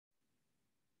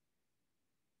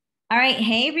All right.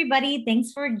 Hey, everybody.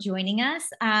 Thanks for joining us.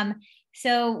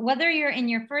 So whether you're in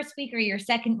your first week or your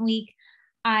second week,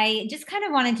 I just kind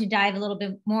of wanted to dive a little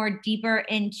bit more deeper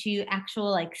into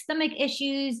actual like stomach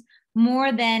issues,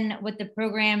 more than what the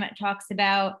program talks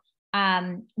about.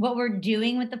 What we're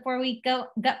doing with the 4 week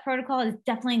gut protocol is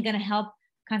definitely going to help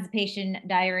constipation,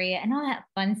 diarrhea, and all that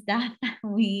fun stuff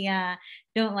we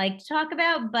don't like to talk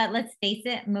about. But let's face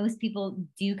it, most people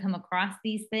do come across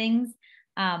these things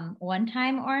one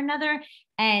time or another.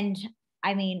 And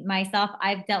I mean, myself,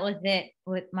 I've dealt with it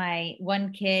with my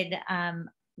one kid.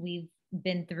 We've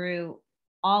been through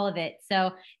all of it.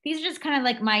 So these are just kind of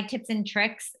like my tips and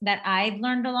tricks that I've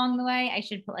learned along the way. I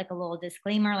should put like a little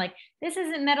disclaimer like, this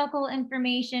isn't medical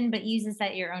information, but use this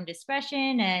at your own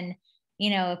discretion. And,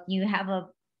 if you have a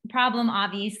problem,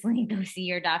 obviously go see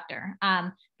your doctor.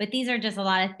 But these are just a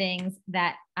lot of things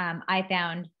that I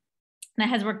found that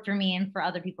has worked for me and for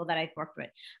other people that I've worked with.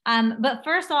 But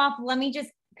first off, let me just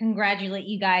congratulate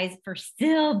you guys for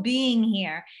still being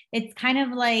here. It's kind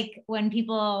of like when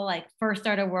people like first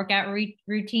start a workout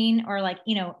routine or like,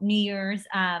 New Year's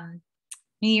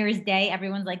Day,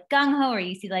 everyone's like gung ho, or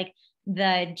you see like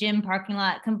the gym parking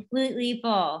lot completely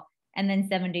full. And then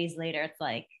 7 days later, it's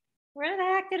like, where the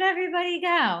heck did everybody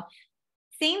go?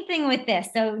 Same thing with this.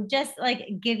 So just like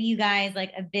give you guys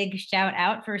like a big shout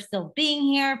out for still being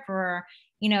here, for,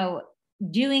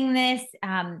 doing this.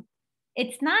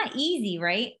 It's not easy,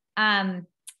 right? I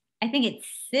think it's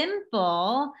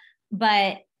simple,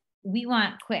 but we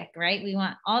want quick, right? We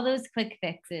want all those quick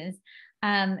fixes.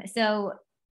 So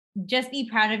just be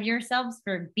proud of yourselves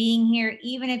for being here,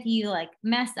 even if you like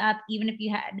mess up, even if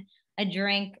you had a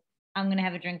drink. I'm going to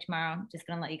have a drink tomorrow. I'm just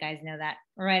going to let you guys know that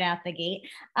right out the gate.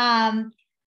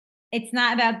 It's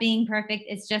not about being perfect.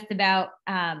 It's just about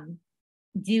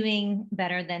doing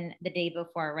better than the day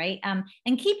before, right? And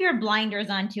keep your blinders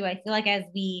on too. I feel like as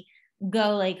we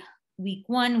go like week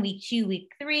 1, week 2,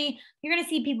 week 3, you're going to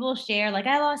see people share like,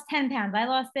 I lost 10 pounds. I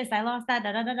lost this. I lost that,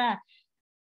 da, da, da, da.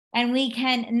 And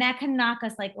that can knock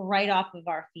us like right off of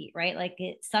our feet, right? Like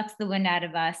it sucks the wind out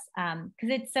of us because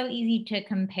it's so easy to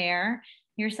compare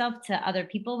yourself to other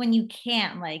people when you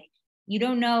can't, like, you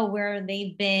don't know where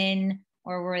they've been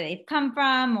or where they've come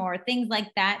from or things like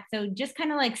that. So just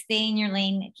kind of like stay in your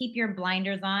lane, keep your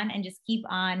blinders on, and just keep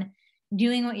on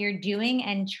doing what you're doing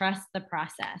and trust the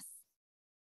process.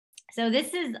 So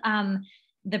this is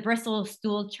the Bristol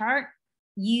stool chart.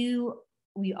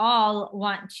 We all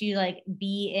want to like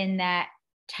be in that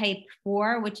type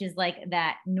 4, which is like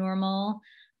that normal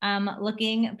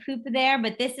looking poop there.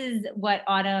 But this is what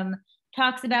Autumn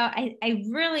talks about.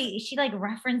 She like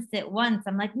referenced it once.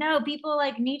 I'm like, no, people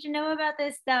like need to know about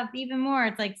this stuff even more.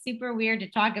 It's like super weird to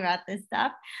talk about this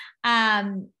stuff.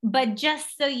 But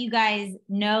just so you guys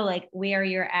know like where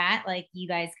you're at, like you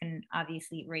guys can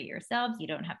obviously rate yourselves. You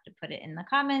don't have to put it in the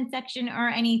comment section or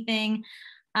anything.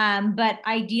 But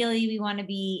ideally we want to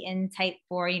be in type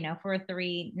 4, for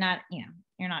 3, not,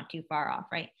 you're not too far off,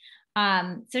 right?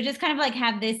 So just kind of like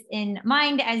have this in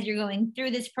mind as you're going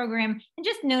through this program and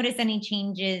just notice any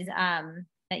changes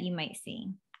that you might see.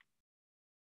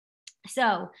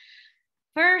 So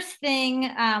first thing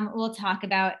we'll talk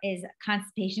about is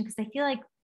constipation, because I feel like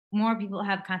more people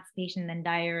have constipation than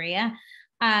diarrhea.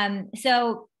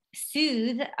 So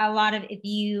Soothe, a lot of, if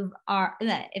you are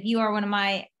one of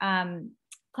my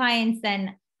clients,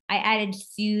 then I added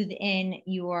Soothe in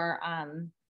your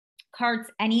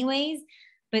carts anyways.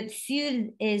 But Soothe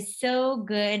is so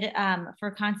good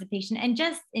for constipation, and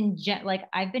just like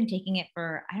I've been taking it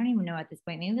for, I don't even know at this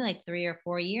point, maybe like 3 or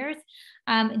 4 years,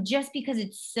 just because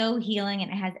it's so healing,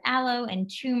 and it has aloe and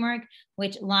turmeric,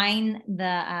 which line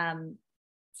the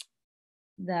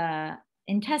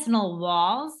intestinal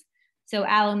walls. So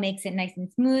aloe makes it nice and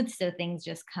smooth, so things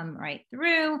just come right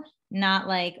through, not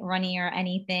like runny or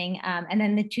anything. And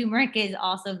then the turmeric is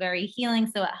also very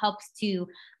healing, so it helps to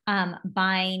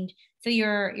bind. So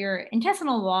your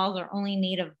intestinal walls are only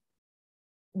made of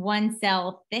 1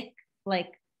 cell thick, like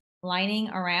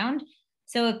lining around.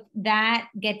 So if that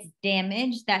gets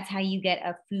damaged, that's how you get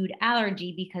a food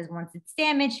allergy, because once it's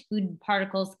damaged, food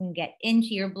particles can get into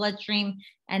your bloodstream,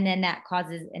 and then that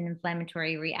causes an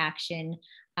inflammatory reaction.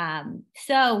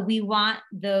 So we want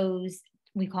those,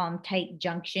 we call them tight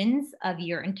junctions of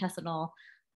your intestinal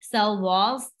cell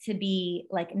walls, to be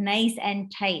like nice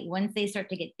and tight. Once they start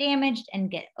to get damaged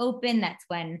and get open, that's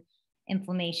when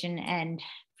inflammation and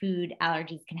food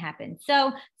allergies can happen.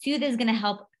 So Soothe is going to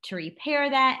help to repair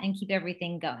that and keep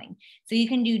everything going. So you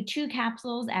can do 2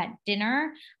 capsules at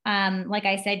dinner. Like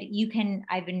I said,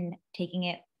 I've been taking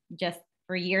it just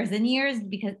for years and years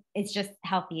because it's just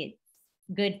healthy. It's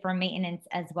good for maintenance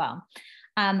as well.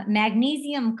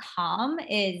 Magnesium Calm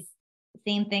is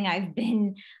same thing. I've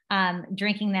been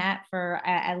drinking that for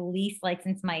at least like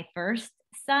since my first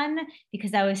son,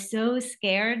 because I was so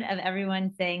scared of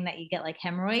everyone saying that you get like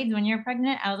hemorrhoids when you're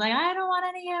pregnant. I was like, I don't want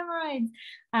any hemorrhoids.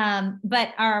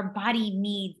 But our body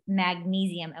needs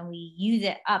magnesium and we use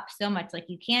it up so much. Like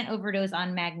you can't overdose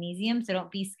on magnesium. So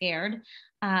don't be scared.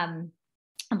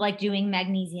 Of like doing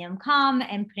Magnesium Calm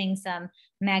and putting some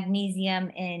magnesium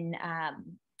in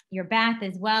your bath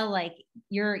as well. Like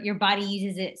your body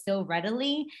uses it so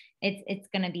readily, it's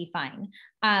going to be fine.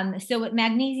 So with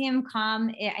Magnesium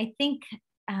Calm, I think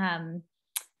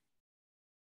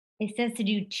it says to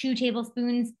do 2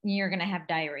 tablespoons. You're going to have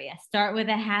diarrhea. Start with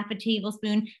a half a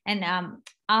tablespoon, and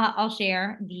I'll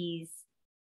share these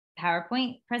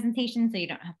PowerPoint presentation so you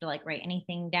don't have to like write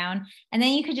anything down, and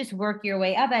then you could just work your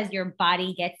way up as your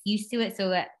body gets used to it. So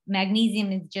that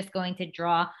magnesium is just going to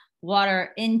draw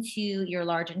water into your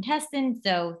large intestine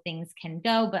so things can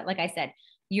go. But like I said,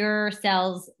 your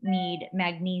cells need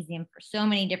magnesium for so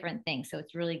many different things, so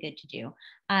it's really good to do.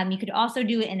 You could also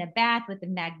do it in a bath with the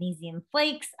magnesium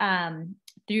flakes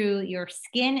through your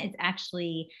skin. It's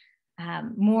actually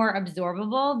more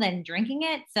absorbable than drinking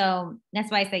it, so that's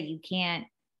why I say you can't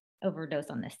overdose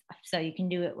on this stuff. So you can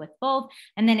do it with both.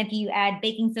 And then if you add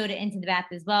baking soda into the bath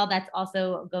as well, that's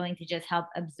also going to just help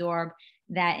absorb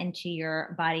that into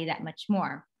your body that much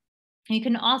more. And you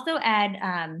can also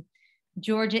add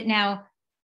Georgia. Now,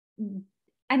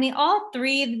 I mean, all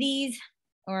 3 of these,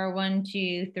 or 1,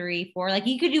 2, 3, 4, like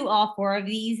you could do all 4 of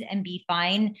these and be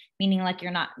fine, meaning like you're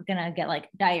not gonna get like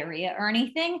diarrhea or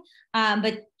anything.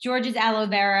 But George's aloe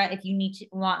vera, if you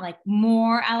want like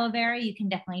more aloe vera, you can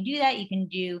definitely do that. You can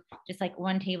do just like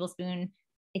 1 tablespoon.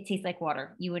 It tastes like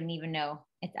water. You wouldn't even know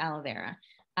it's aloe vera.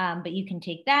 But you can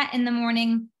take that in the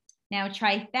morning. Now,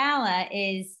 Triphala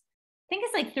is, I think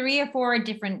it's like 3 or 4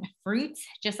 different fruits,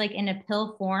 just like in a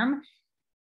pill form.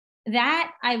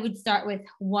 That I would start with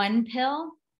 1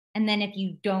 pill. And then if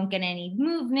you don't get any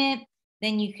movement,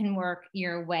 then you can work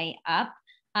your way up.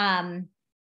 That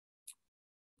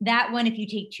one, if you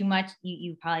take too much,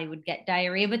 you probably would get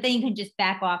diarrhea, but then you can just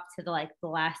back off to the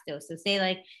last dose. So say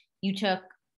like you took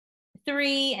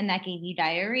 3 and that gave you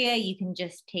diarrhea, you can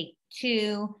just take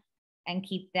 2 and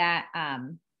keep that.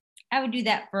 I would do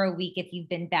that for a week if you've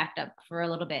been backed up for a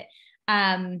little bit.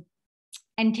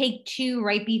 And take 2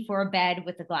 right before bed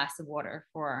with a glass of water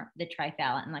for the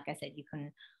Triphala. And like I said, you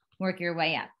can work your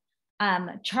way up.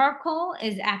 Charcoal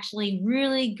is actually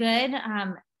really good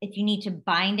if you need to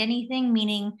bind anything,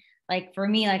 meaning like for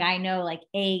me, like I know like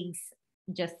eggs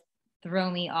just throw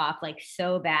me off like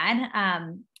so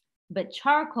bad. But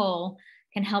charcoal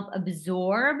can help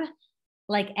absorb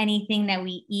like anything that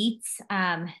we eat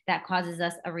that causes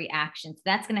us a reaction. So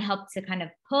that's going to help to kind of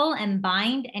pull and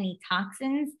bind any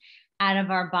toxins out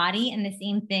of our body. And the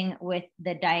same thing with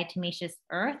the diatomaceous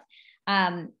earth.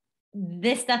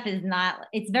 This stuff is not,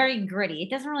 it's very gritty. It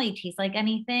doesn't really taste like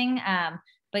anything,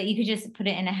 but you could just put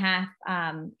it in a half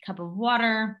cup of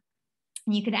water.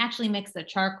 And you could actually mix the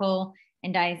charcoal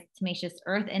and diatomaceous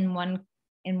earth in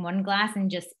one glass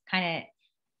and just kind of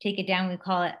take it down. We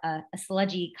call it a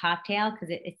sludgy cocktail because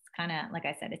it's kind of, like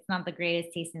I said, it's not the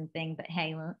greatest tasting thing, but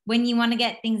hey, when you want to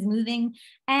get things moving.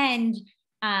 And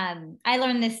I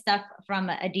learned this stuff from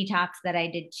a detox that I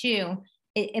did too.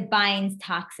 It binds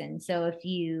toxins. So if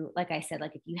you, like I said,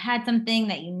 like if you had something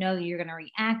that you know you're going to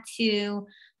react to,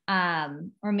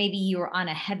 or maybe you were on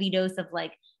a heavy dose of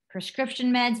like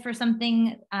prescription meds for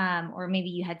something, or maybe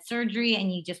you had surgery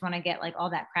and you just want to get like all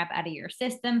that crap out of your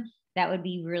system, that would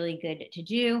be really good to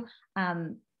do.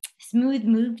 Smooth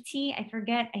Move tea, I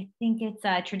forget, I think it's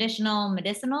a traditional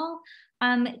medicinal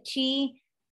tea.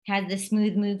 Has the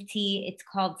Smooth Move tea. It's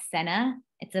called senna.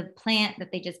 It's a plant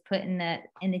that they just put in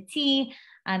the tea.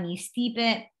 You steep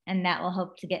it, and that will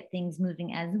help to get things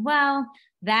moving as well.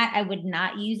 That I would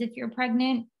not use if you're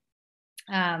pregnant.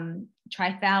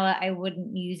 Triphala I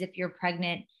wouldn't use if you're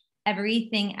pregnant.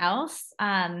 Everything else,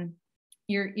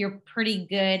 you're pretty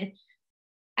good.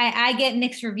 I get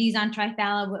mixed reviews on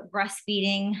Triphala with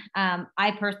breastfeeding.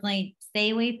 I personally stay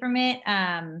away from it.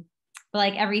 But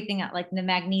like everything, like the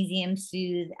Magnesium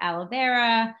Soothe aloe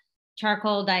vera,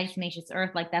 charcoal, diatomaceous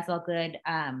earth, like that's all good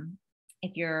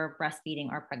if you're breastfeeding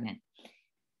or pregnant.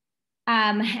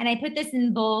 And I put this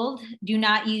in bold. Do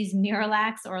not use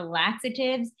Miralax or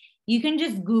laxatives. You can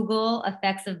just Google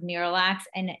effects of Miralax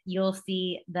and you'll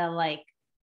see the like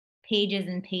pages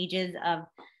and pages of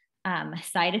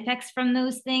side effects from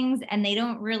those things. And they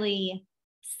don't really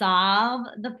solve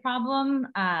the problem.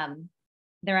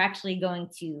 They're actually going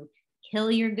to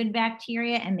kill your good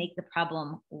bacteria and make the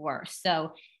problem worse.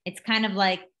 So it's kind of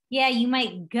like yeah, you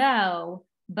might go,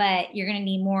 but you're going to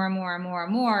need more and more and more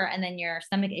and more. And then your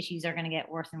stomach issues are going to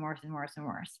get worse and worse and worse and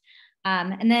worse.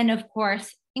 And then, of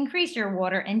course, increase your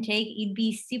water intake. You'd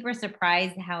be super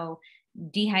surprised how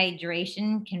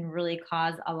dehydration can really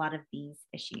cause a lot of these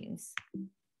issues.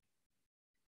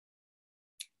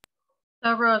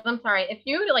 So Rose, I'm sorry, if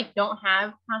you like don't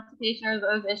have constipation or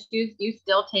those issues, do you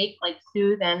still take like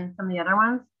Soothe and some of the other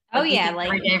ones? Oh yeah, like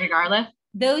every day regardless.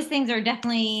 Those things are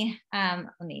definitely,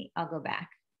 I'll go back.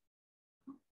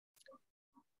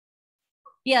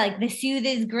 Yeah, like the Soothe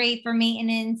is great for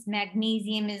maintenance.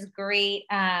 Magnesium is great.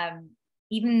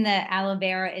 Even the aloe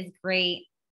vera is great.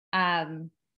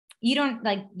 You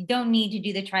don't need to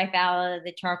do the trifala,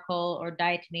 the charcoal, or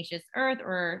diatomaceous earth,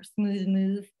 or smooth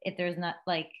move if there's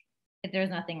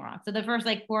nothing wrong. So the first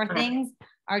like 4 things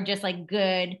are just like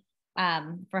good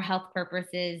for health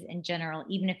purposes in general,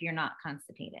 even if you're not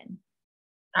constipated.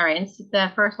 All right, and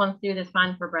the first one, Soothe, is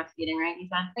fine for breastfeeding, right? You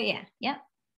said. Oh yeah, yep.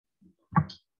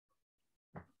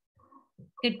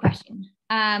 Good question.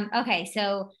 Okay,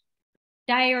 so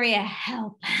diarrhea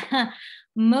help.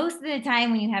 Most of the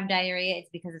time when you have diarrhea, it's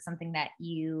because of something that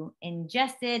you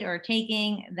ingested or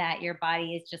taking that your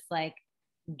body is just like,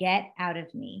 get out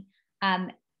of me.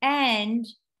 And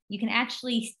you can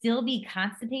actually still be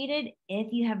constipated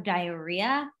if you have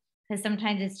diarrhea, because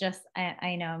sometimes it's just,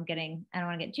 I know I don't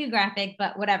want to get too graphic,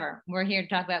 but whatever. We're here to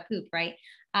talk about poop, right?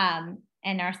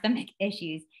 And our stomach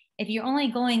issues. If you're only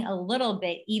going a little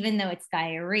bit, even though it's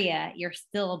diarrhea, you're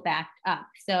still backed up.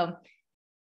 So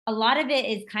a lot of it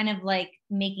is kind of like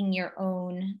making your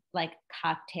own like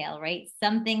cocktail, right?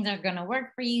 Some things are going to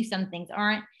work for you, some things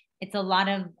aren't. It's a lot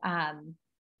of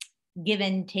give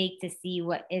and take to see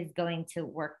what is going to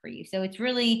work for you. So it's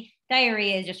really,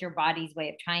 diarrhea is just your body's way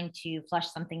of trying to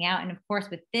flush something out. And of course,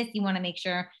 with this, you want to make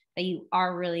sure that you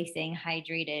are really staying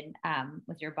hydrated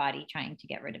with your body, trying to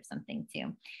get rid of something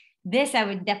too. This, I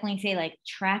would definitely say, like,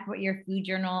 track what your food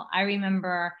journal. I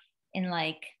remember in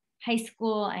like high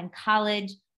school and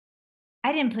college,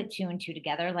 I didn't put 2 and 2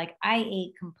 together. Like, I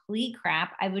ate complete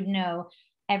crap. I would know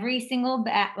every single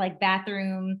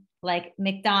bathroom, like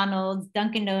McDonald's,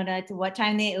 Dunkin' Donuts, what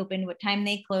time they opened, what time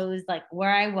they closed, like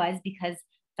where I was, because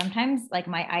sometimes like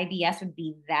my IBS would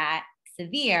be that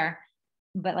severe.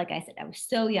 But like I said, I was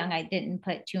so young, I didn't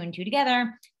put 2 and 2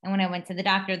 together. And when I went to the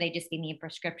doctor, they just gave me a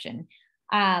prescription.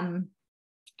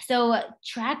 So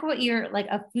track what you're, like,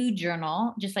 a food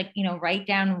journal, just like, write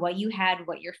down what you had,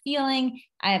 what you're feeling.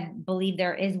 I believe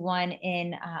there is one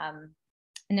in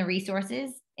the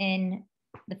resources in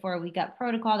the 4-Week Gut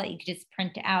protocol that you could just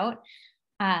print out.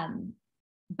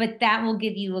 But that will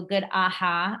give you a good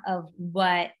aha of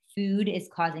what food is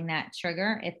causing that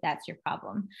trigger, if that's your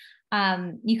problem.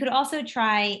 You could also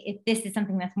try, if this is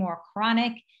something that's more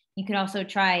chronic, you could also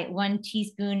try 1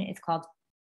 teaspoon. It's called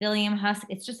psyllium husk.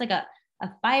 It's just like a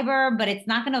fiber, but it's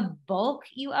not going to bulk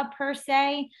you up per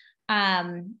se.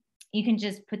 You can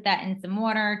just put that in some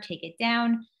water, take it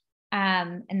down.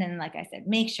 And then, like I said,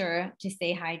 make sure to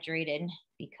stay hydrated,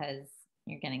 because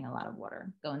you're getting a lot of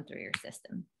water going through your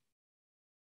system.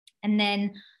 And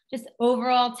then just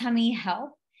overall tummy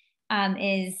health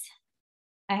is,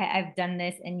 I've done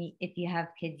this, and if you have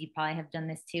kids, you probably have done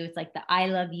this too. It's like the I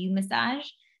love you massage.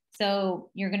 So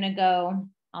you're going to go,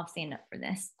 I'll stand up for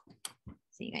this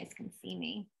so you guys can see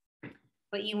me.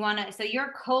 But you want to, so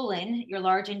your colon, your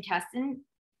large intestine,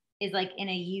 is like in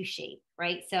a U shape,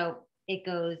 right? So it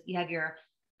goes, you have your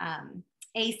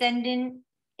ascending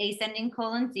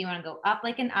colon. So you want to go up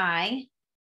like an I,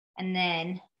 and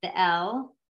then the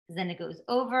L, then it goes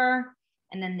over,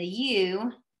 and then the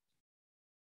U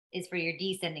is for your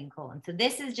descending colon. So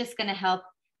this is just going to help.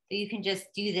 So you can just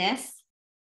do this,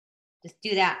 just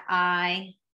do that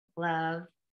I love,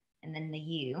 and then the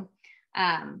U.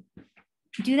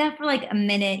 Do that for like a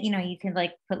minute. You can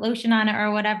like put lotion on it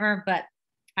or whatever, but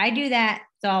I do that.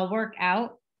 So I'll work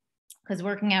out, because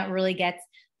working out really gets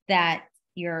that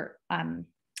your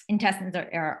intestines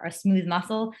are a smooth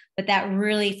muscle, but that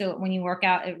really, so when you work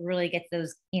out, it really gets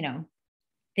those,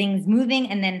 things moving.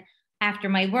 And then after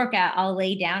my workout, I'll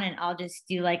lay down and I'll just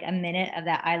do like a minute of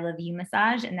that I love you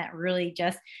massage. And that really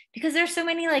just, because there's so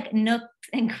many like nooks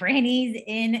and crannies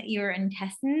in your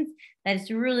intestines, that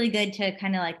it's really good to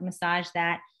kind of like massage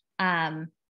that.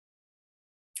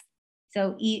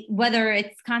 So whether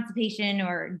it's constipation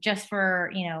or just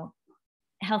for,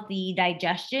 healthy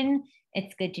digestion,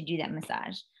 it's good to do that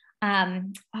massage.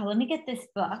 Let me get this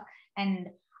book, and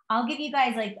I'll give you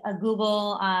guys like a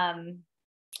Google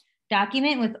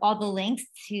document with all the links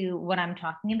to what I'm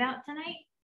talking about tonight.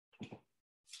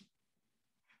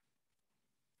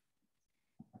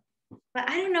 But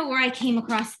I don't know where I came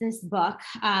across this book.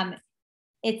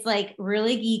 It's like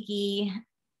really geeky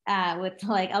with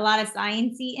like a lot of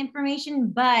sciencey information,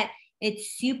 but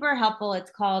it's super helpful.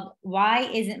 It's called Why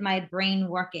Isn't My Brain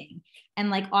Working? And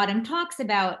like Autumn talks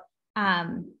about,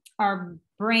 our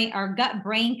brain, our gut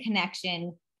brain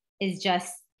connection is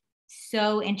just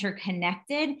so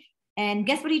interconnected. And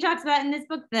guess what he talks about in this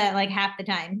book? That like half the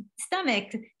time,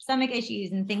 stomach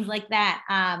issues and things like that,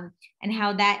 and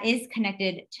how that is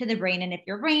connected to the brain. And if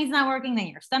your brain's not working, then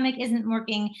your stomach isn't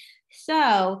working.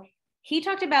 So he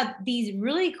talked about these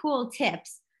really cool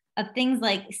tips of things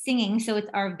like singing. So it's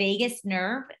our vagus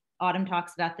nerve. Autumn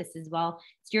talks about this as well.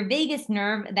 It's your vagus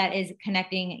nerve that is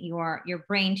connecting your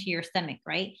brain to your stomach,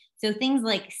 right? So things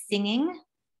like singing,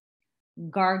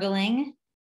 gargling,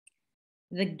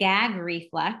 the gag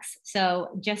reflex.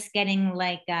 So just getting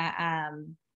like a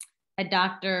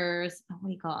doctor's, what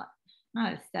do you call it?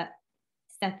 Not a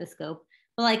stethoscope,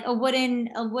 but like a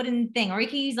wooden thing, or you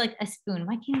can use like a spoon.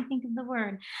 Why can't I think of the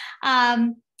word?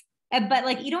 But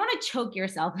like, you don't want to choke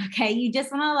yourself. Okay. You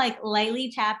just want to like lightly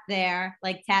tap there,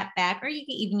 like tap back, or you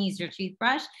can even use your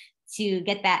toothbrush to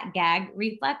get that gag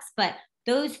reflex. But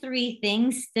those three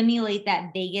things stimulate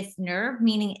that vagus nerve,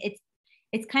 meaning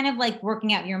it's kind of like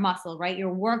working out your muscle, right?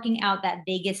 You're working out that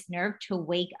vagus nerve to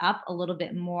wake up a little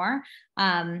bit more.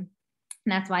 And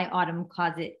that's why Autumn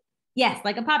calls it, yes,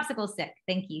 like a popsicle stick.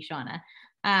 Thank you, Shauna.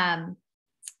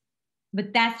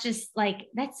 But that's just like,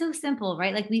 that's so simple,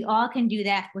 right? Like we all can do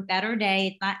that without our day.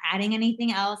 It's not adding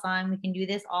anything else on. We can do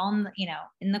this all in the,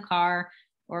 in the car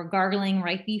or gargling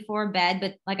right before bed.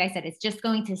 But like I said, it's just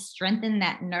going to strengthen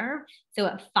that nerve so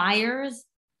it fires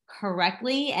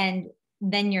correctly, and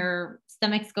then your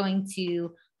stomach's going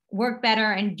to work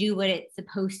better and do what it's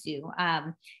supposed to.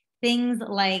 Things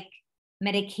like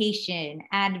medication,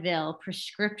 Advil,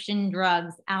 prescription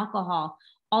drugs, alcohol,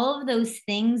 all of those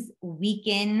things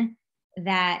weaken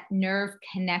that nerve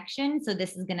connection. So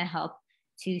this is going to help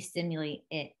to stimulate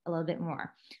it a little bit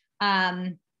more.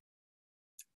 Colonics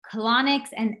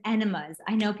and enemas.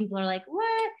 I know people are like,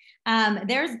 what?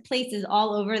 There's places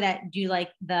all over that do like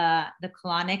the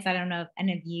colonics. I don't know if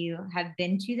any of you have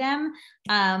been to them.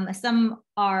 Some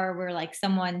are where like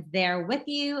someone's there with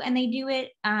you and they do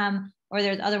it. Or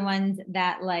there's other ones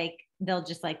that like they'll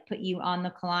just like put you on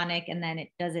the colonic and then it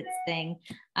does its thing.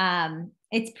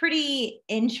 It's pretty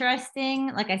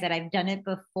interesting. Like I said, I've done it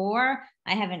before.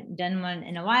 I haven't done one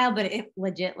in a while, but it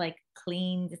legit like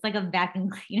cleans. It's like a vacuum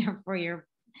cleaner for your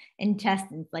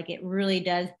intestines. Like it really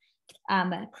does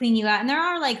clean you out. And there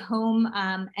are like home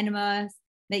enemas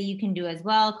that you can do as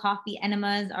well. Coffee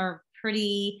enemas are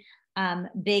pretty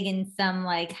big in some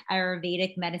like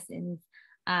Ayurvedic medicines,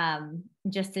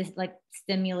 just to like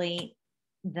stimulate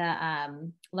the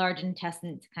large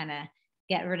intestine to kind of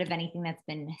get rid of anything that's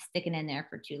been sticking in there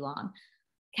for too long.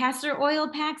 Castor oil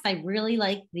packs, I really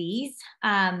like these.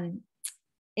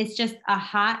 It's just a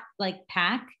hot like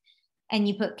pack, and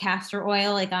you put castor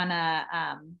oil like on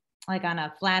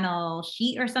a flannel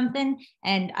sheet or something.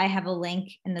 And I have a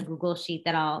link in the Google sheet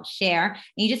that I'll share. And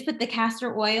you just put the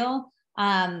castor oil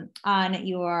on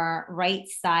your right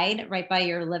side, right by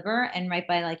your liver and right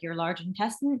by like your large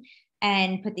intestine,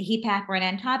 and put the heat pack right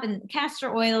on top. And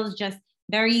castor oil is just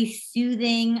very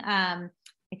soothing.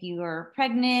 If you are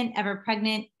ever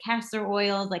pregnant, castor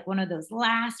oil is like one of those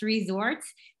last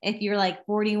resorts. If you're like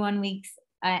 41 weeks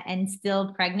and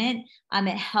still pregnant,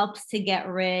 it helps to get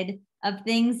rid of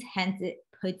things, hence it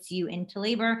puts you into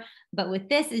labor. But with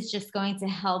this, it's just going to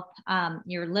help,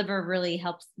 your liver really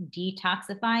helps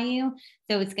detoxify you.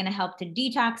 So it's going to help to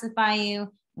detoxify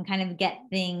you and kind of get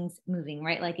things moving,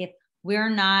 right? Like if we're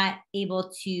not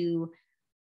able to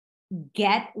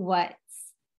get what's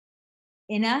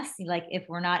in us, like if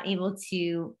we're not able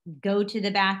to go to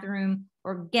the bathroom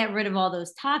or get rid of all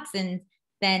those toxins,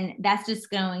 then that's just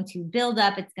going to build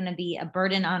up. It's going to be a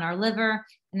burden on our liver.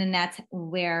 And then that's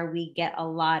where we get a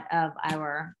lot of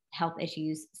our health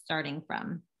issues starting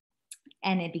from.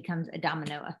 And it becomes a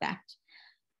domino effect.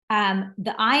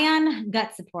 The Ion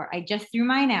Gut Support, I just threw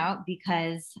mine out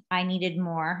because I needed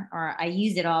more, or I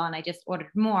used it all and I just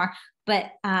ordered more.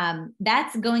 But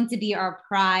that's going to be our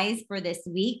prize for this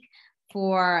week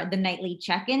for the nightly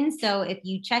check-in. So if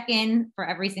you check in for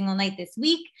every single night this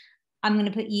week, I'm going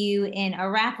to put you in a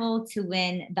raffle to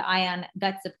win the Ion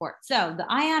Gut Support. So the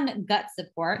Ion Gut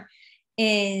Support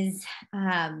is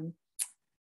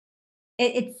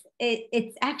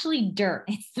it's actually dirt.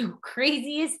 It's the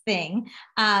craziest thing.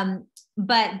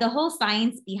 But the whole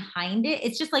science behind it,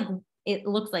 it's just like, it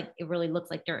really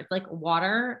looks like dirt. It's like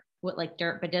water with like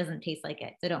dirt, but doesn't taste like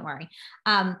it. So don't worry.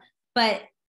 But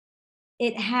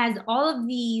it has all of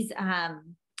these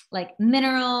like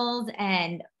minerals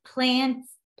and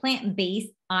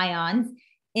plant-based ions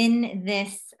in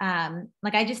this,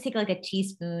 like I just take like a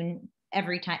teaspoon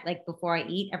every time, like before I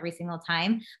eat every single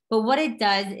time. But what it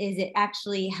does is it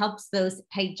actually helps those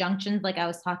tight junctions, like I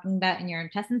was talking about in your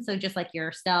intestines. So just like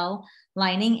your cell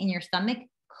lining in your stomach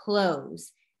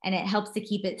close, and it helps to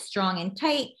keep it strong and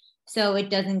tight so it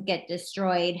doesn't get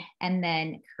destroyed and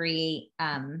then create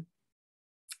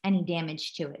any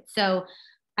damage to it. So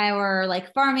our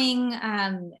like farming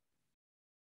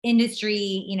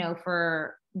industry, you know,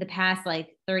 for the past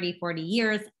like 30, 40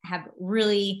 years have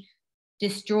really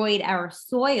destroyed our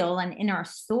soil. And in our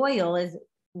soil is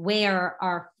where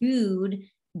our food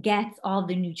gets all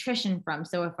the nutrition from.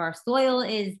 So if our soil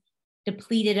is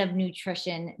depleted of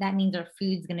nutrition, that means our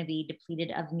food's going to be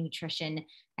depleted of nutrition.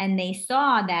 And they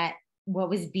saw that what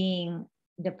was being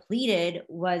depleted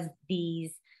was the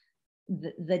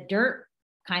dirt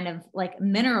kind of like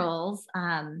minerals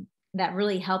that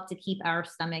really help to keep our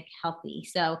stomach healthy.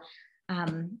 So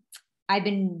I've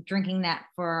been drinking that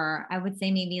for, I would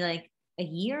say maybe like a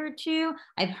year or two.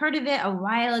 I've heard of it a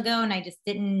while ago and I just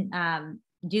didn't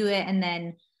do it. And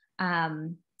then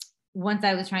once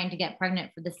I was trying to get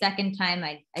pregnant for the second time,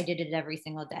 I did it every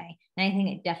single day. And I think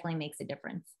it definitely makes a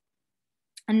difference.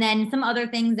 And then some other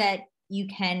things that you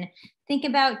can think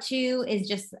about too is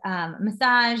just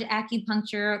massage,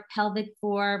 acupuncture, pelvic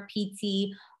floor, PT,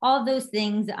 all of those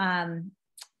things. I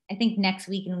think next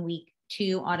week in week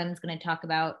 2, Autumn's going to talk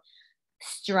about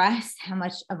stress, how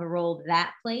much of a role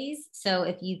that plays. So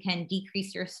if you can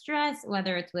decrease your stress,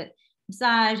 whether it's with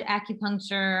massage,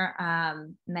 acupuncture,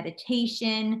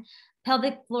 meditation,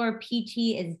 pelvic floor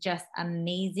PT is just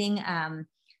amazing.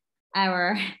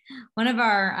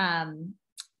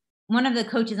 One of the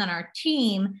coaches on our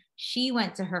team, she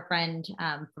went to her friend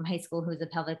from high school who's a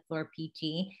pelvic floor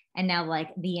PT, and now like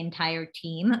the entire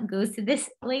team goes to this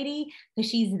lady because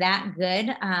she's that good.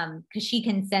 Because she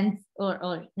can sense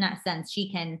or not sense,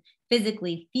 she can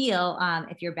physically feel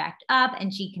if you're backed up,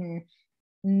 and she can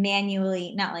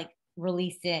manually not like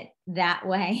release it that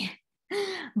way,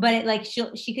 but it like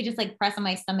she could just like press on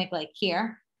my stomach like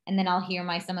here, and then I'll hear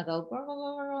my stomach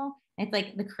go. It's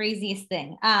like the craziest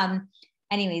thing.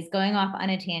 Anyways, going off on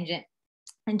a tangent,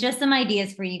 and just some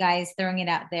ideas for you guys, throwing it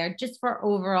out there just for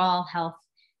overall health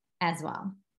as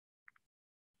well.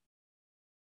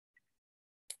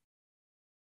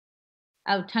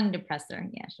 Oh, tongue depressor.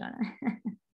 Yeah, Shauna.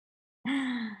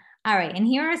 All right. And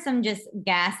here are some just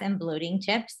gas and bloating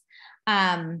tips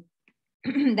that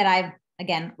I've,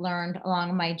 again, learned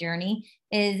along my journey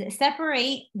is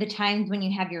separate the times when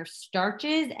you have your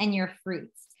starches and your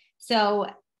fruits. So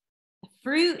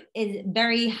fruit is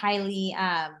very highly,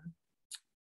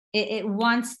 it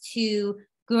wants to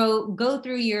go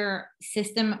through your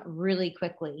system really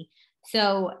quickly.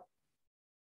 So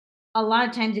a lot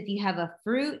of times if you have a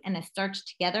fruit and a starch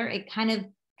together, it kind of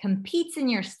competes in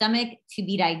your stomach to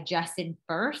be digested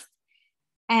first.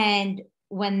 And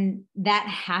when that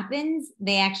happens,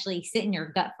 they actually sit in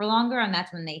your gut for longer. And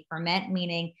that's when they ferment,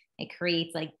 meaning it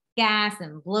creates like gas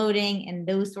and bloating and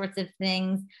those sorts of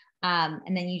things.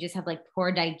 And then you just have like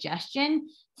poor digestion.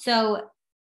 So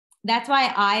that's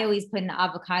why I always put an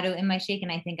avocado in my shake.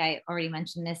 And I think I already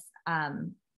mentioned this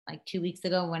like 2 weeks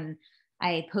ago when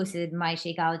I posted my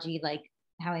Shakeology, like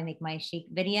how I make my shake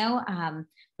video.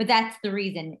 But that's the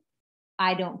reason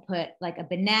I don't put like a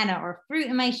banana or fruit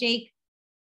in my shake.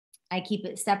 I keep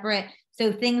it separate.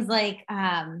 So things like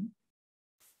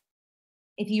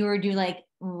if you were to do like,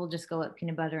 we'll just go with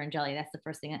peanut butter and jelly. That's the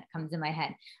first thing that comes in my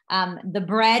head. The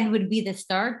bread would be the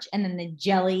starch and then the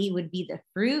jelly would be the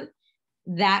fruit.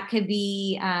 That could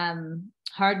be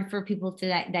hard for people to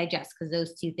digest because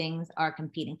those two things are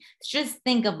competing. So just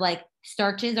think of like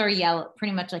starches are yellow,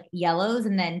 pretty much like yellows,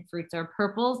 and then fruits are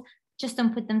purples. Just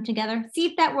don't put them together. See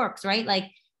if that works, right?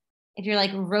 Like if you're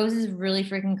like Rose is really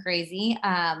freaking crazy,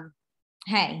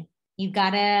 hey, you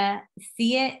gotta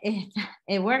see it. If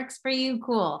it works for you,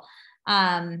 cool.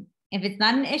 If it's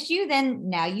not an issue, then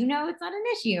now you know it's not an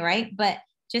issue, right? But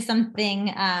just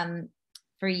something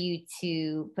for you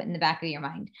to put in the back of your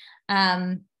mind.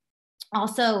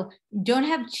 Also, don't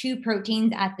have 2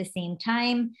 proteins at the same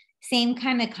time. Same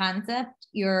kind of concept.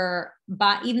 Your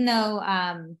body, even though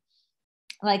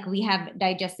like we have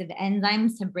digestive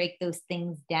enzymes to break those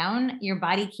things down, your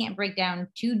body can't break down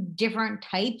 2 different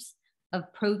types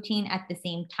of protein at the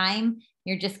same time.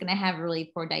 You're just going to have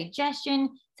really poor digestion.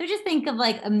 So just think of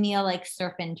like a meal like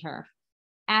surf and turf.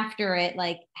 After it,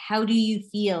 like, how do you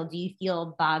feel? Do you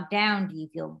feel bogged down? Do you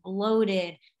feel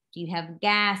bloated? Do you have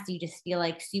gas? Do you just feel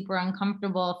like super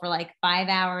uncomfortable for like 5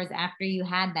 hours after you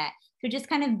had that? So just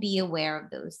kind of be aware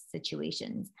of those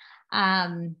situations.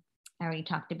 I already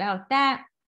talked about that.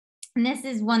 And this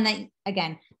is one that,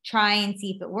 again, try and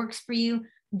see if it works for you.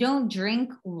 Don't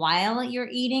drink while you're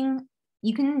eating.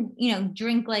 You can,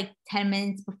 drink like 10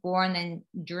 minutes before and then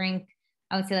drink,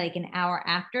 I would say like an hour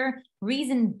after.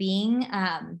 Reason being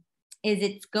is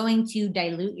it's going to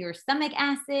dilute your stomach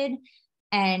acid,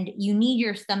 and you need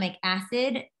your stomach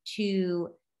acid to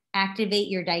activate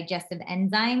your digestive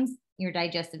enzymes. Your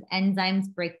digestive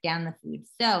enzymes break down the food.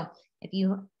 So if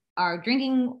you are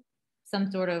drinking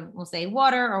some sort of, we'll say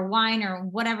water or wine or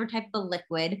whatever type of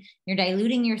liquid, you're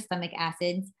diluting your stomach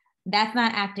acids. That's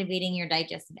not activating your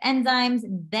digestive enzymes.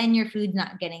 Then your food's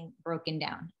not getting broken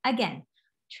down. Again,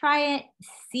 try it,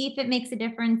 see if it makes a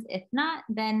difference. If not,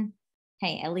 then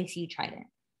hey, at least you tried it.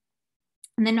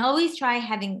 And then always try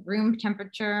having room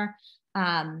temperature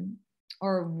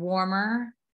or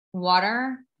warmer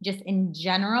water just in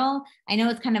general. I know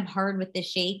it's kind of hard with the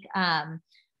shake.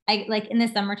 I like in the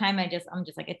summertime, I'm just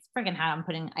like, it's freaking hot, I'm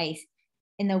putting ice.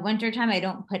 In the wintertime, I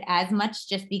don't put as much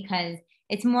just because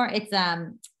it's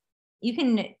you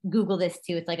can Google this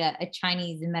too. It's like a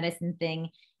Chinese medicine thing,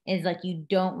 is like, you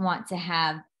don't want to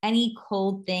have any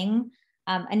cold thing,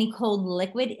 any cold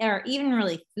liquid, or even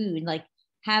really food. Like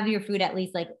have your food at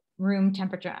least like room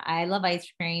temperature. I love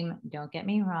ice cream, don't get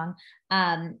me wrong.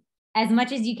 As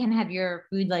much as you can have your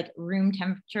food like room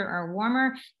temperature or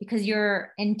warmer, because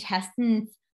your intestines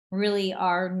really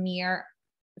are near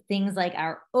things like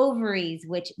our ovaries,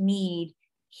 which need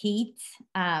heat.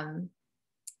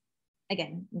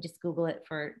 Again, just Google it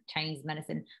for Chinese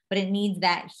medicine, but it needs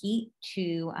that heat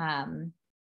to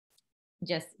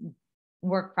just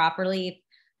work properly. If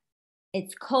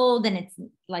it's cold and it's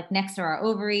like next to our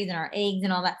ovaries and our eggs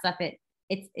and all that stuff,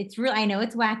 it's real. I know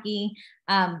it's wacky,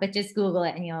 but just Google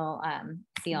it and you'll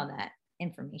see all that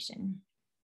information.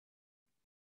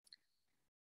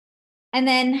 And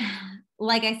then,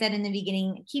 like I said in the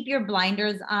beginning, keep your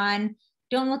blinders on.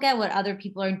 Don't look at what other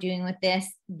people are doing with this,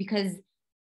 because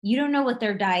you don't know what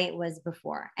their diet was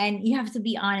before. And you have to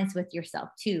be honest with yourself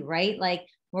too, right? Like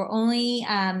we're only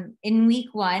in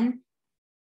week 1.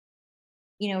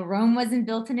 Rome wasn't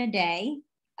built in a day.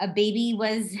 A baby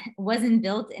wasn't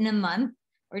built in a month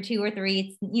or 2 or 3.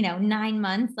 It's 9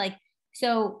 months. Like,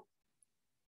 so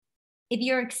if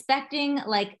you're expecting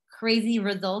like crazy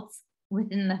results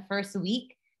within the first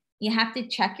week, you have to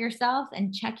check yourself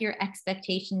and check your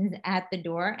expectations at the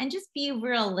door and just be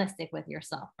realistic with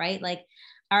yourself, right? Like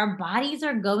our bodies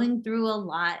are going through a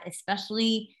lot,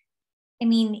 especially,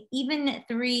 even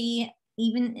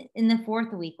even in the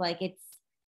 4th week, like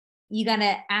you got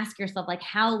to ask yourself, like,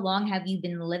 how long have you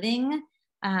been living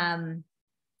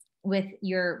with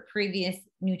your previous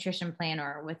nutrition plan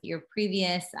or with your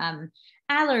previous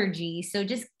allergies? So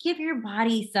just give your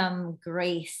body some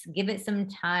grace, give it some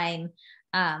time,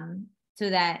 so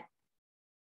that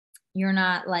you're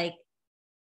not like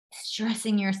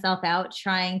stressing yourself out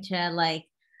trying to like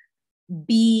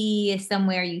be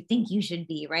somewhere you think you should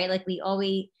be, right? Like we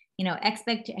always,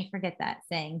 I forget that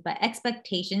saying, but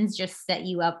expectations just set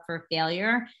you up for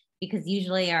failure, because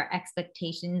usually our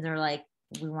expectations are like,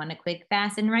 we want a quick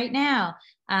fast and right now.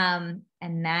 And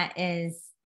that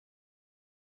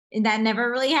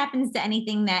never really happens to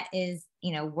anything that is,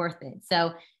 worth it.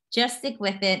 So just stick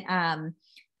with it.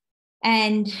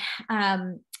 And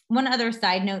one other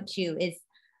side note too is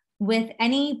with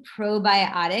any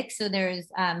probiotics. So there's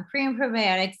pre and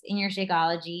probiotics in your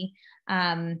Shakeology.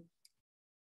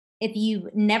 If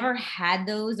you've never had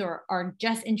those or are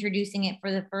just introducing it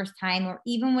for the first time, or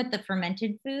even with the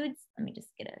fermented foods, let me just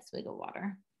get a swig of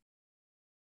water.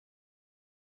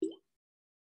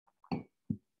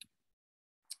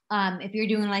 If you're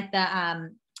doing like the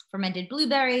fermented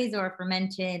blueberries or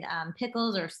fermented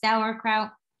pickles or sauerkraut,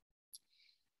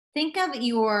 think of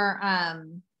your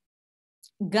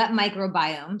gut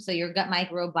microbiome. So your gut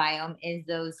microbiome is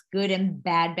those good and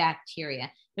bad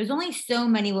bacteria. There's only so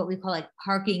many what we call like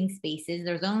parking spaces.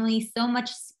 There's only so much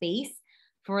space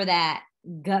for that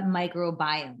gut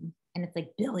microbiome. And it's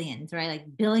like billions, right?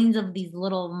 Like billions of these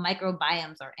little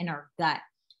microbiomes are in our gut.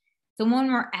 So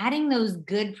when we're adding those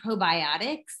good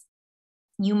probiotics,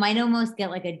 you might almost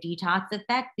get like a detox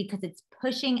effect, because it's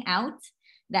pushing out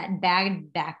that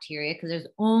bad bacteria, because there's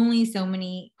only so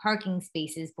many parking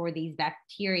spaces for these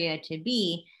bacteria to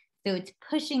be. So it's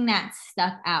pushing that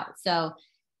stuff out. So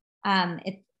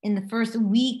if in the first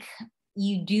week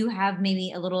you do have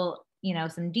maybe a little,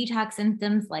 some detox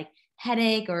symptoms like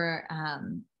headache, or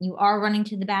you are running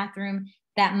to the bathroom,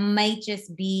 that might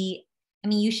just be,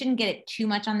 you shouldn't get it too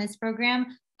much on this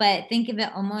program, but think of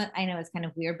it almost, I know it's kind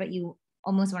of weird, but you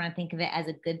almost want to think of it as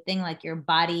a good thing. Like your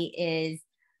body is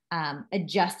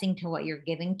adjusting to what you're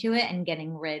giving to it and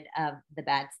getting rid of the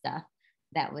bad stuff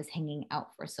that was hanging out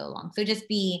for so long. So just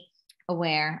be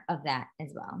aware of that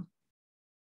as well.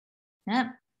 Yep.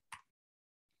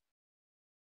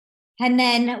 And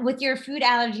then with your food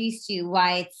allergies too,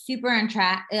 why it's super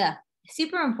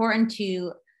important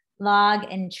to log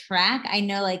and track. I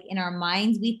know like in our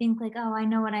minds, we think like, oh, I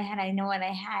know what I had. I know what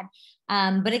I had.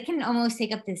 But it can almost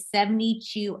take up to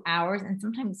 72 hours and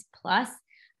sometimes plus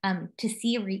to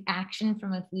see a reaction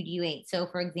from a food you ate. So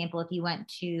for example, if you went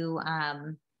to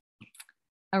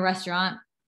a restaurant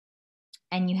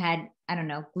and you had, I don't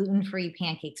know, gluten-free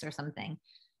pancakes or something,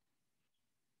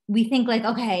 we think like,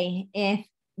 okay, if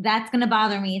that's going to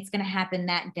bother me, it's going to happen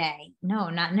that day. No,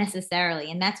 not necessarily.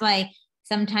 And that's why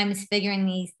sometimes figuring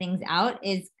these things out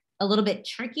is a little bit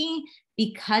tricky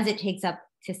because it takes up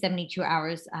to 72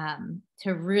 hours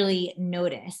to really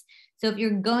notice. So if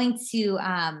you're going to,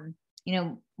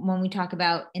 when we talk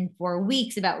about in 4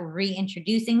 weeks about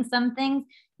reintroducing some things,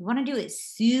 you want to do it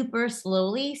super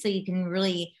slowly so you can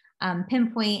really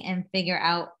pinpoint and figure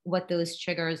out what those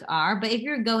triggers are. But if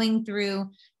you're going through,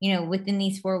 within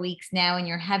these 4 weeks now and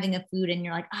you're having a food and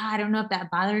you're like, I don't know if that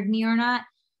bothered me or not,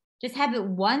 just have it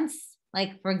once.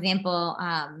 Like, for example,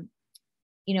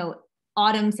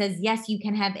 Autumn says, yes, you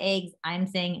can have eggs. I'm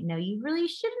saying, no, you really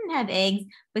shouldn't have eggs.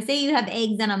 But say you have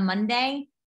eggs on a Monday,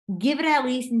 give it at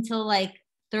least until like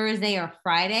Thursday or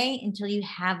Friday until you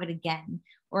have it again,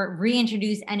 or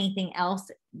reintroduce anything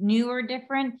else new or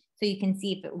different so you can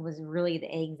see if it was really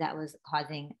the eggs that was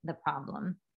causing the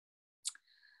problem.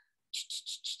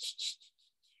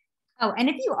 Oh, and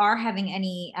if you are having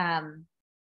any,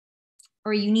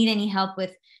 or you need any help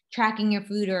with tracking your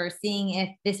food or seeing if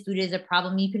this food is a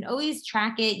problem, you can always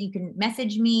track it. You can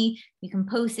message me, you can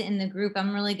post it in the group.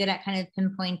 I'm really good at kind of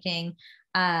pinpointing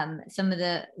some of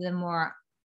the more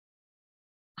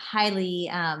highly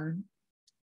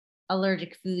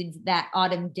allergic foods that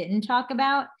Autumn didn't talk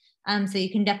about. So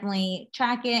you can definitely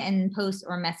track it and post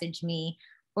or message me,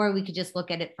 or we could just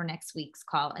look at it for next week's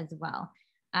call as well.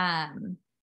 And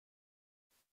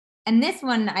this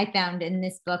one I found in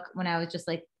this book when I was just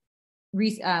like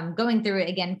going through it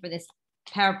again for this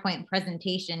PowerPoint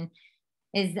presentation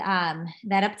is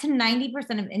that up to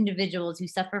 90% of individuals who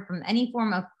suffer from any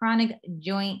form of chronic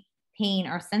joint pain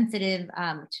are sensitive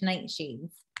to nightshades.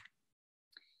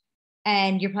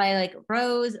 And you're probably like,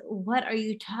 Rose, what are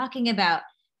you talking about?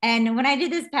 And when I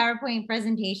did this PowerPoint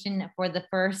presentation for the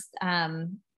first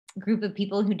group of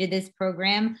people who did this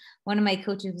program, one of my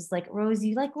coaches was like, Rose,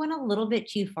 you like went a little bit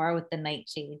too far with the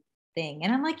nightshade thing.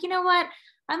 And I'm like, you know what?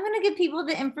 I'm going to give people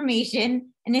the information.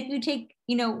 And if you take,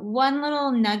 one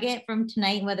little nugget from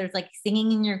tonight, whether it's like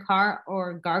singing in your car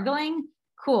or gargling,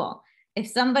 cool. If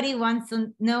somebody wants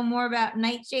to know more about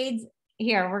nightshades,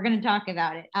 here, we're going to talk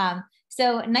about it.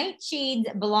 So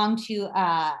nightshades belong to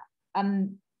a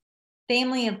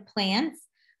family of plants,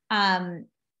 and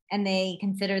they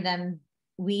consider them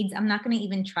weeds. I'm not going to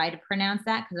even try to pronounce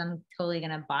that because I'm totally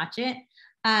going to botch it.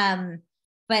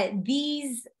 But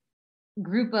these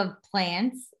group of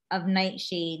plants of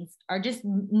nightshades are just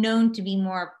known to be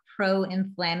more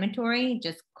pro-inflammatory,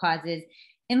 just causes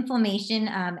inflammation.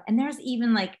 And there's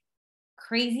even like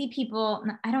crazy people.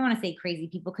 I don't want to say crazy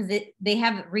people because they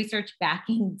have research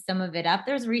backing some of it up.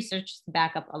 There's research to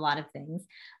back up a lot of things.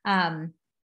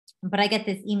 But I get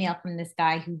this email from this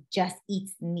guy who just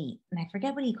eats meat, and I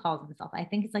forget what he calls himself. I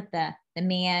think it's like the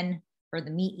man or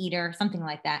the meat eater, something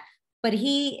like that. But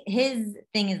his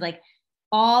thing is like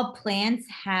all plants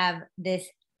have this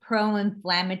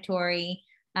pro-inflammatory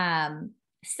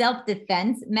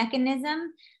self-defense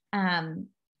mechanism.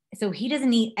 So he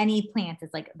doesn't eat any plants.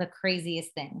 It's like the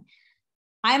craziest thing.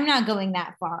 I'm not going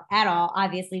that far at all.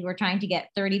 Obviously, we're trying to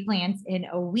get 30 plants in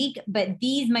a week, but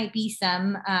these might be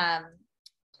some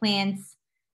plants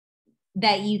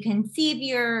that you can see if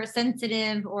you're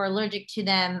sensitive or allergic to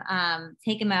them.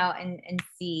 Take them out and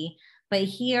see. But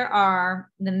here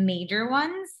are the major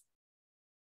ones: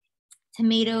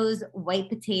 tomatoes, white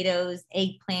potatoes,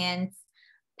 eggplants,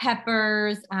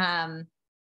 peppers,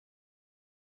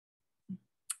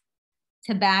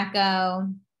 tobacco.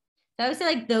 So I would say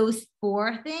like those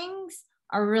 4 things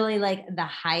are really like the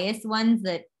highest ones: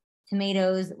 that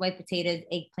tomatoes, white potatoes,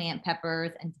 eggplant,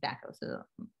 peppers, and tobacco. So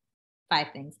 5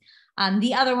 things.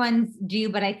 The other ones do,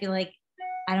 but I feel like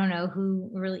I don't know who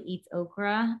really eats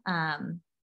okra.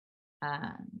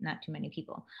 Not too many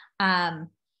people.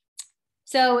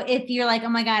 So if you're like, oh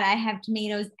my God, I have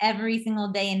tomatoes every single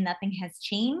day and nothing has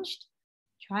changed,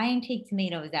 try and take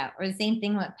tomatoes out. Or the same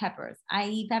thing with peppers. I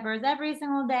eat peppers every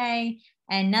single day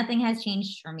and nothing has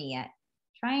changed for me yet.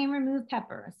 Try and remove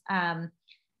peppers.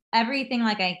 Everything,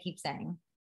 like I keep saying,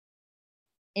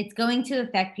 it's going to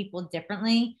affect people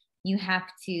differently. You have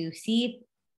to see if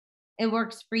it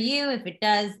works for you. If it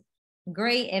does,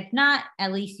 great. If not,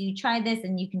 at least you tried this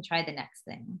and you can try the next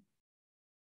thing.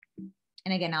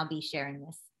 And again, I'll be sharing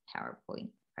this PowerPoint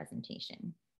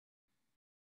presentation.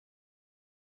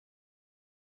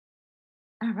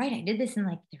 All right, I did this in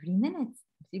like 30 minutes.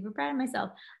 I'm super proud of myself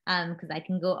because I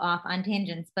can go off on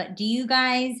tangents. But do you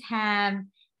guys have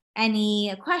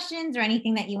any questions or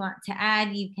anything that you want to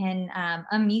add? You can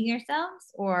unmute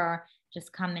yourselves or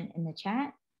just comment in the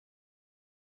chat.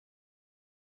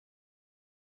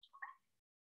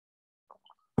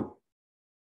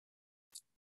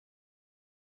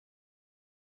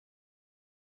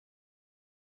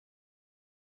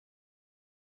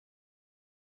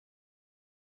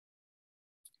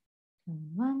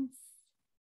 Once,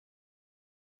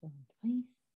 twice.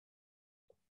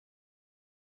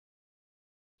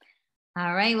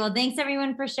 All right, well, thanks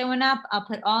everyone for showing up. I'll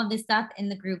put all this stuff in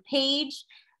the group page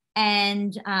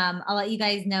and I'll let you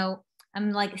guys know.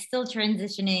 I'm like still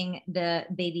transitioning the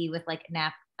baby with like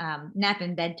nap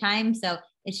and bedtime. So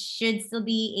it should still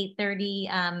be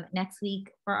 8:30 next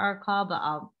week for our call, but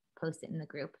I'll post it in the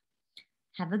group.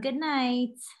 Have a good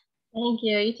night. Thank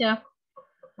you. You too.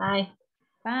 Bye.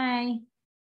 Bye.